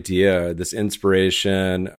 101 idea, this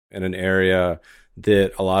inspiration in an area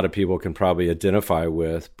that a lot of people can probably identify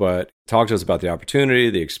with. But talk to us about the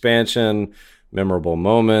opportunity, the expansion, memorable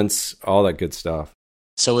moments, all that good stuff.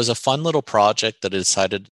 So it was a fun little project that I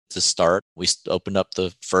decided to start. We opened up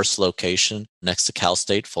the first location next to Cal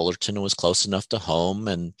State Fullerton. Was close enough to home,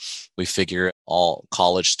 and we figure all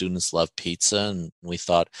college students love pizza, and we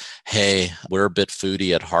thought, hey, we're a bit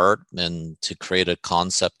foodie at heart, and to create a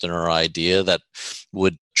concept and our idea that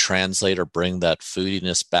would translate or bring that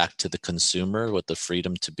foodiness back to the consumer with the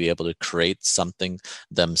freedom to be able to create something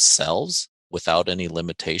themselves without any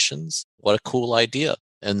limitations. What a cool idea.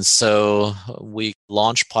 And so we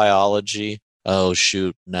launched Pieology.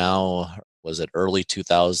 Now was it early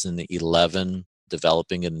 2011,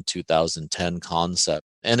 developing it in 2010 concept.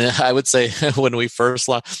 And I would say when we first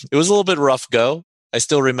launched, it was a little bit rough go. I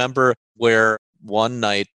still remember where one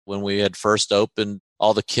night when we had first opened,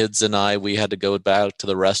 all the kids and we had to go back to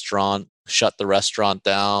the restaurant, shut the restaurant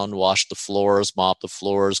down, wash the floors, mop the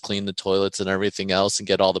floors, clean the toilets and everything else, and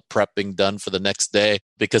get all the prepping done for the next day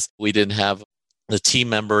because we didn't have the team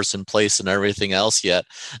members in place and everything else yet.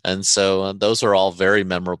 And so those are all very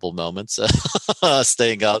memorable moments,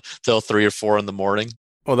 staying out till 3 or 4 in the morning.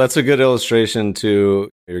 Well, that's a good illustration to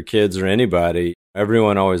your kids or anybody.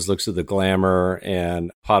 Everyone always looks at the glamour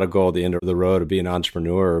and pot of gold at the end of the road of being an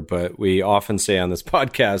entrepreneur. But we often say on this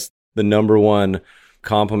podcast, the number one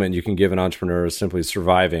compliment you can give an entrepreneur is simply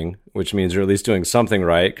surviving, which means you're at least doing something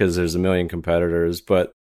right because there's a million competitors.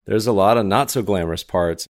 But there's a lot of not so glamorous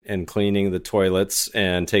parts, and cleaning the toilets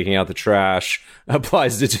and taking out the trash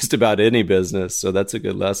applies to just about any business. So that's a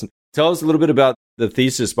good lesson. Tell us a little bit about the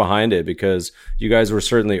thesis behind it, because you guys were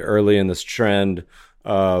certainly early in this trend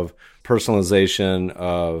of personalization,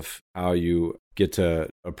 of how you get to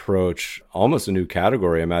approach almost a new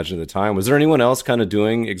category, I imagine, at the time. Was there anyone else kind of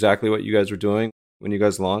doing exactly what you guys were doing when you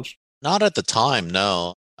guys launched? Not at the time,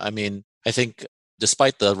 no. I mean, I think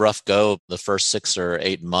despite the rough go the first 6 or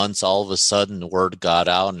 8 months, all of a sudden word got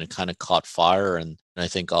out and it kind of caught fire. And I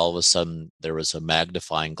think all of a sudden there was a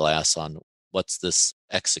magnifying glass on what's this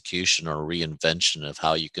execution or reinvention of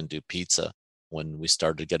how you can do pizza. When we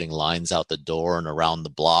started getting lines out the door and around the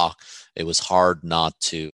block, it was hard not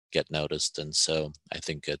to get noticed. And so I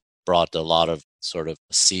think it brought a lot of sort of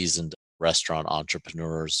seasoned restaurant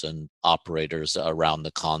entrepreneurs and operators around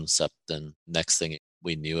the concept. And next thing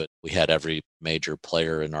we knew it, we had every major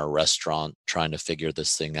player in our restaurant trying to figure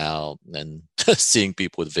this thing out, and seeing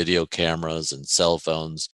people with video cameras and cell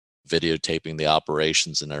phones videotaping the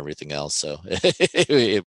operations and everything else. So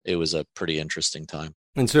it was a pretty interesting time.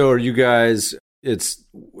 And so are you guys, it's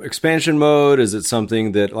expansion mode? Is it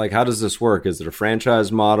something that, like, how does this work? Is it a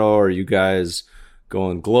franchise model? Are you guys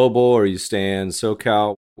going global? Or are you staying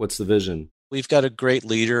SoCal? What's the vision? We've got a great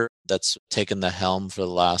leader that's taken the helm for the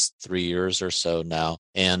last 3 years or so now.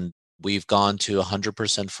 And we've gone to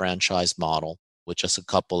 100% franchise model with just a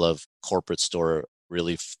couple of corporate store,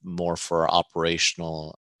 really more for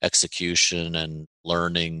operational execution and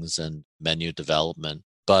learnings and menu development.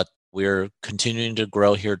 But we're continuing to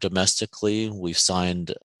grow here domestically. We've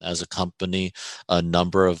signed as a company a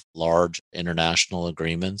number of large international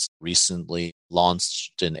agreements, recently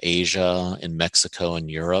launched in Asia, in Mexico, and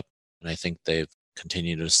Europe. And I think they've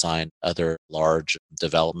continued to sign other large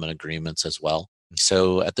development agreements as well.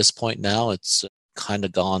 So at this point now, it's kind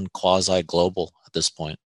of gone quasi-global at this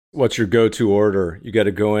point. What's your go-to order? You got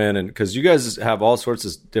to go in, and because you guys have all sorts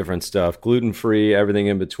of different stuff, gluten-free, everything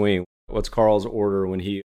in between. What's Carl's order when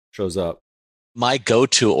he shows up? My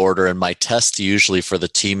go-to order and my test usually for the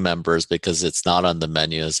team members, because it's not on the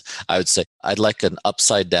menus, I would say I'd like an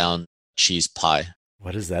upside-down cheese pie.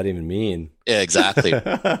 What does that even mean? Yeah, exactly.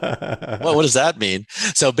 What does that mean?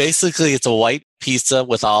 So basically, it's a white pizza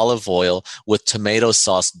with olive oil with tomato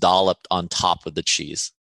sauce dolloped on top of the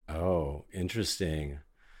cheese. Oh, interesting.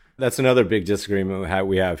 That's another big disagreement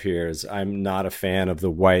we have here is I'm not a fan of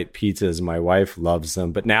the white pizzas. My wife loves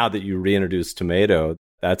them. But now that you reintroduced tomato,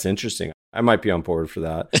 that's interesting. I might be on board for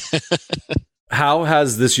that. How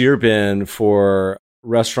has this year been for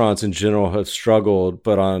restaurants in general have struggled,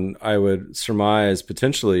 but I would surmise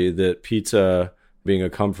potentially that pizza being a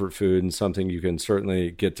comfort food and something you can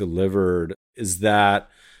certainly get delivered, is that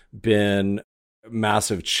been a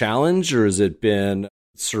massive challenge, or has it been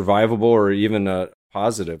survivable or even a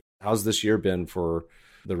positive? How's this year been for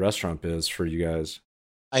the restaurant biz for you guys?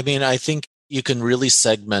 I mean, I think you can really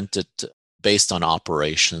segment it based on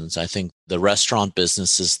operations. I think the restaurant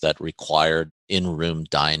businesses that required in-room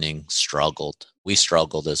dining struggled. We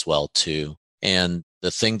struggled as well too. And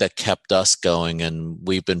the thing that kept us going, and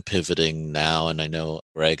we've been pivoting now, and I know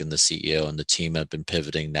Greg and the CEO and the team have been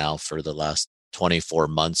pivoting now for the last 24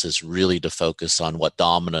 months, is really to focus on what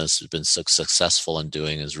Domino's has been so successful in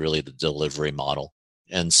doing, is really the delivery model.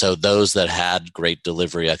 And so those that had great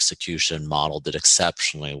delivery execution model did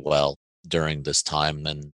exceptionally well during this time.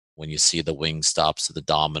 And when you see the Wingstops of the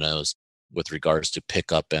Domino's with regards to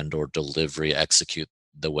pickup and or delivery execute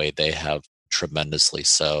the way they have tremendously,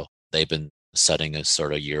 so they've been setting a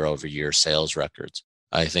sort of year over year sales records.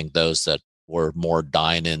 I think those that were more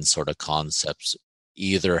dine-in sort of concepts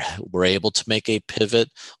either were able to make a pivot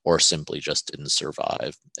or simply just didn't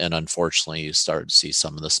survive. And unfortunately, you start to see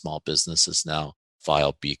some of the small businesses now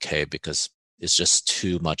file BK because it's just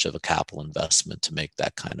too much of a capital investment to make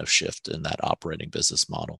that kind of shift in that operating business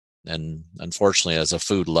model. And unfortunately, as a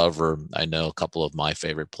food lover, I know a couple of my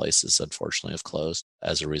favorite places, unfortunately, have closed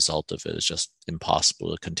as a result of it. It's just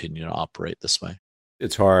impossible to continue to operate this way.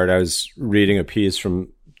 It's hard. I was reading a piece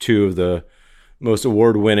from two of the most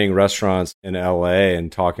award-winning restaurants in LA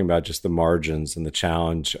and talking about just the margins and the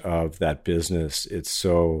challenge of that business. It's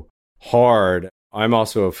so hard. I'm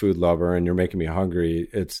also a food lover, and you're making me hungry.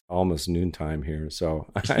 It's almost noontime here, so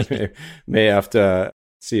I may have to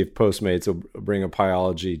see if Postmates will bring a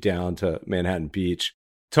Pieology down to Manhattan Beach.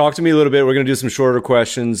 Talk to me a little bit. We're going to do some shorter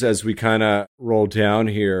questions as we kind of roll down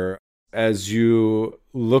here. As you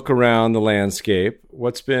look around the landscape,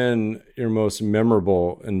 what's been your most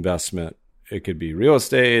memorable investment? It could be real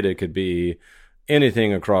estate. It could be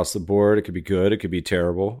anything across the board. It could be good. It could be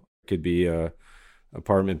terrible. It could be a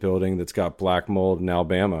apartment building that's got black mold in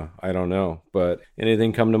Alabama. I don't know. But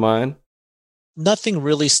anything come to mind? Nothing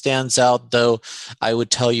really stands out, though. I would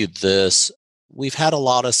tell you this. We've had a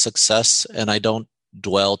lot of success, and I don't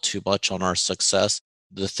dwell too much on our success.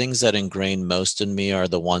 The things that ingrain most in me are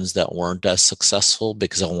the ones that weren't as successful,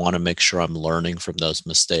 because I want to make sure I'm learning from those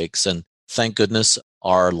mistakes. And thank goodness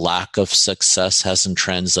our lack of success hasn't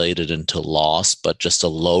translated into loss, but just a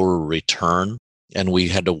lower return. And we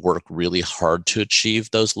had to work really hard to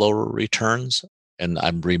achieve those lower returns. And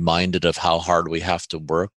I'm reminded of how hard we have to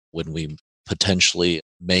work when we potentially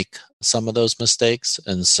make some of those mistakes.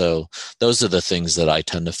 And so those are the things that I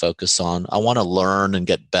tend to focus on. I want to learn and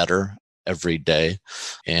get better every day.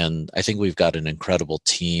 And I think we've got an incredible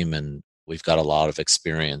team and we've got a lot of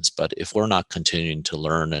experience. But if we're not continuing to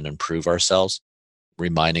learn and improve ourselves,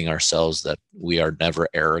 reminding ourselves that we are never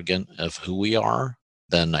arrogant of who we are,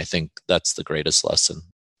 then I think that's the greatest lesson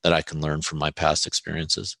that I can learn from my past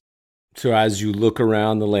experiences. So as you look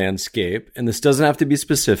around the landscape, and this doesn't have to be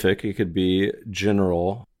specific, it could be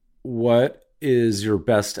general, what is your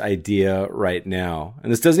best idea right now?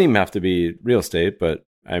 And this doesn't even have to be real estate, but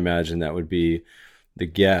I imagine that would be the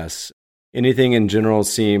guess. Anything in general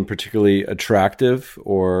seem particularly attractive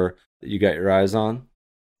or that you got your eyes on?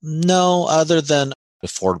 No, other than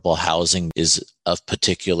affordable housing is of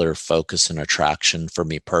particular focus and attraction for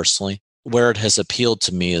me personally. Where it has appealed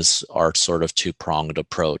to me is our sort of two-pronged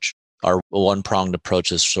approach. Our one-pronged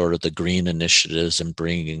approach is sort of the green initiatives and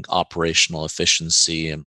bringing operational efficiency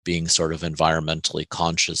and being sort of environmentally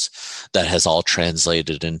conscious. That has all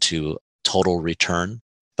translated into total return.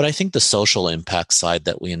 But I think the social impact side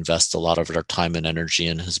that we invest a lot of our time and energy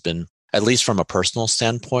in has been, at least from a personal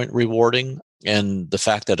standpoint, rewarding. And the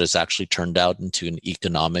fact that it's actually turned out into an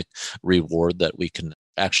economic reward that we can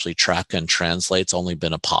actually track and translate's only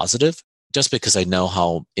been a positive, just because I know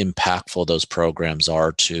how impactful those programs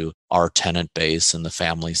are to our tenant base and the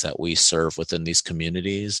families that we serve within these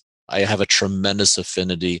communities. I have a tremendous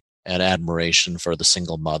affinity and admiration for the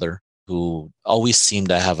single mother who always seem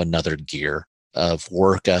to have another gear of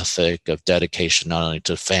work ethic, of dedication, not only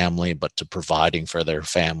to family, but to providing for their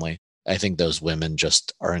family. I think those women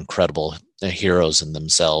just are incredible heroes in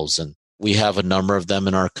themselves. And we have a number of them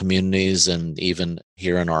in our communities and even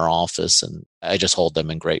here in our office. And I just hold them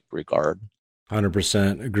in great regard.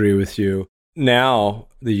 100% agree with you. Now,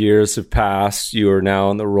 the years have passed. You are now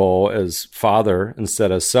in the role as father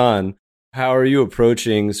instead of son. How are you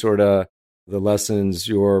approaching sort of the lessons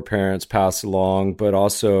your parents passed along, but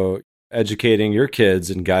also educating your kids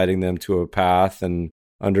and guiding them to a path and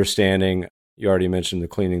understanding? You already mentioned the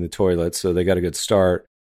cleaning the toilets, so they got a good start.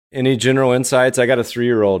 Any general insights? I got a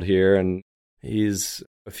 3-year-old here, and he's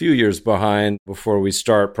a few years behind before we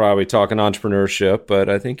start probably talking entrepreneurship, but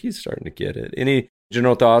I think he's starting to get it. Any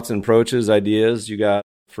general thoughts and approaches, ideas you got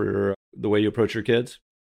for the way you approach your kids?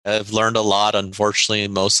 I've learned a lot, unfortunately,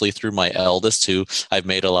 mostly through my eldest, who I've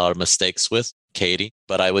made a lot of mistakes with, Katie.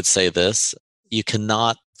 But I would say this, you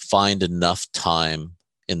cannot find enough time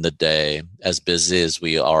in the day, as busy as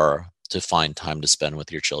we are, to find time to spend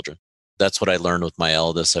with your children. That's what I learned with my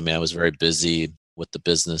eldest. I mean, I was very busy with the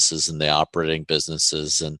businesses and the operating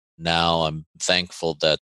businesses. And now I'm thankful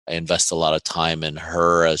that I invest a lot of time in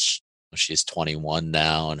her as she's 21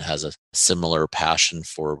 now and has a similar passion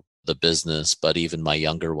for the business, but even my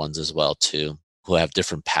younger ones as well, too, who have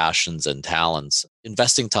different passions and talents.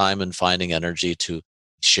 Investing time and finding energy to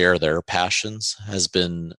share their passions has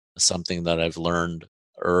been something that I've learned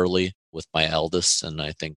early with my eldest. And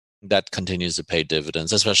I think that continues to pay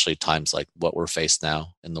dividends, especially times like what we're faced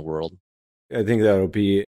now in the world. I think that'll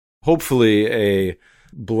be hopefully a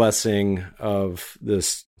blessing of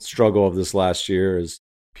this struggle of this last year, is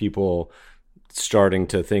people starting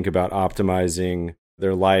to think about optimizing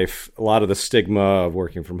their life. A lot of the stigma of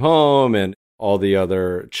working from home and all the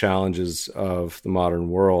other challenges of the modern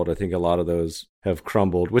world, I think a lot of those have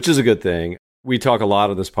crumbled, which is a good thing. We talk a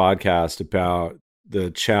lot of this podcast about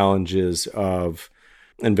the challenges of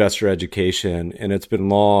investor education, and it's been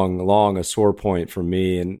long a sore point for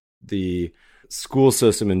me. And the school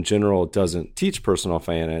system in general doesn't teach personal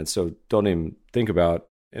finance, so don't even think about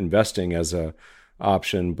investing as a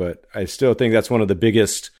option. But I still think that's one of the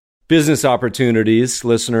biggest business opportunities.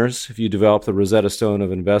 Listeners, if you develop the Rosetta Stone of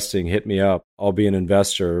investing, hit me up. I'll be an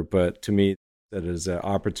investor, but to me, that is an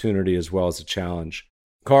opportunity as well as a challenge.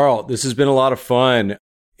 Carl, this has been a lot of fun.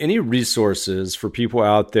 Any resources for people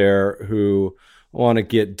out there who want to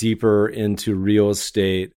get deeper into real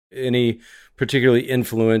estate? Any particularly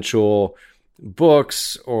influential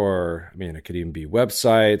books, or, it could even be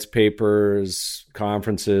websites, papers,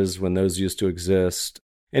 conferences when those used to exist?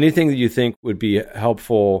 Anything that you think would be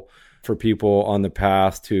helpful for people on the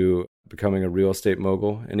path to becoming a real estate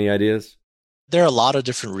mogul? Any ideas? There are a lot of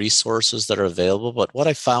different resources that are available, but what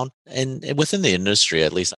I found, and within the industry,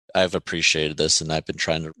 at least, I've appreciated this and I've been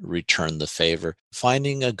trying to return the favor.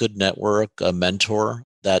 Finding a good network, a mentor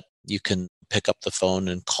that you can pick up the phone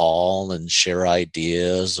and call and share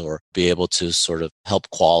ideas or be able to sort of help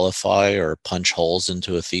qualify or punch holes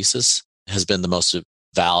into a thesis has been the most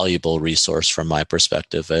valuable resource from my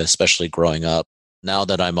perspective, especially growing up. Now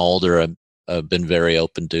that I'm older, I've been very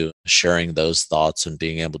open to sharing those thoughts and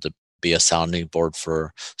being able to be a sounding board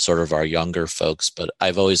for sort of our younger folks. But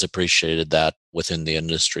I've always appreciated that within the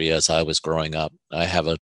industry as I was growing up. I have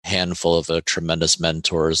a handful of tremendous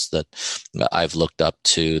mentors that I've looked up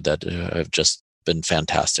to that have just been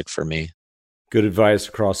fantastic for me. Good advice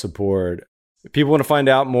across the board. If people want to find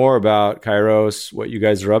out more about Kairos, what you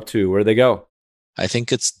guys are up to, where do they go? I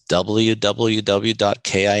think it's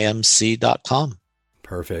www.kimc.com.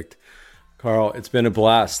 Perfect. Carl, it's been a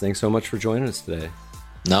blast. Thanks so much for joining us today.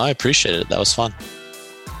 No, I appreciate it. That was fun.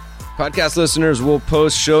 Podcast listeners will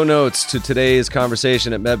post show notes to today's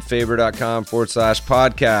conversation at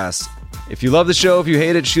mebfaber.com/podcast. If you love the show, if you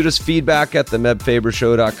hate it, shoot us feedback at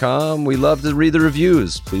themebfabershow.com. We love to read the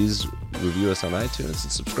reviews. Please review us on iTunes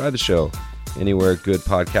and subscribe to the show anywhere good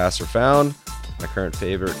podcasts are found. My current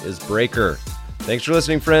favorite is Breaker. Thanks for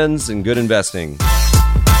listening, friends, and good investing.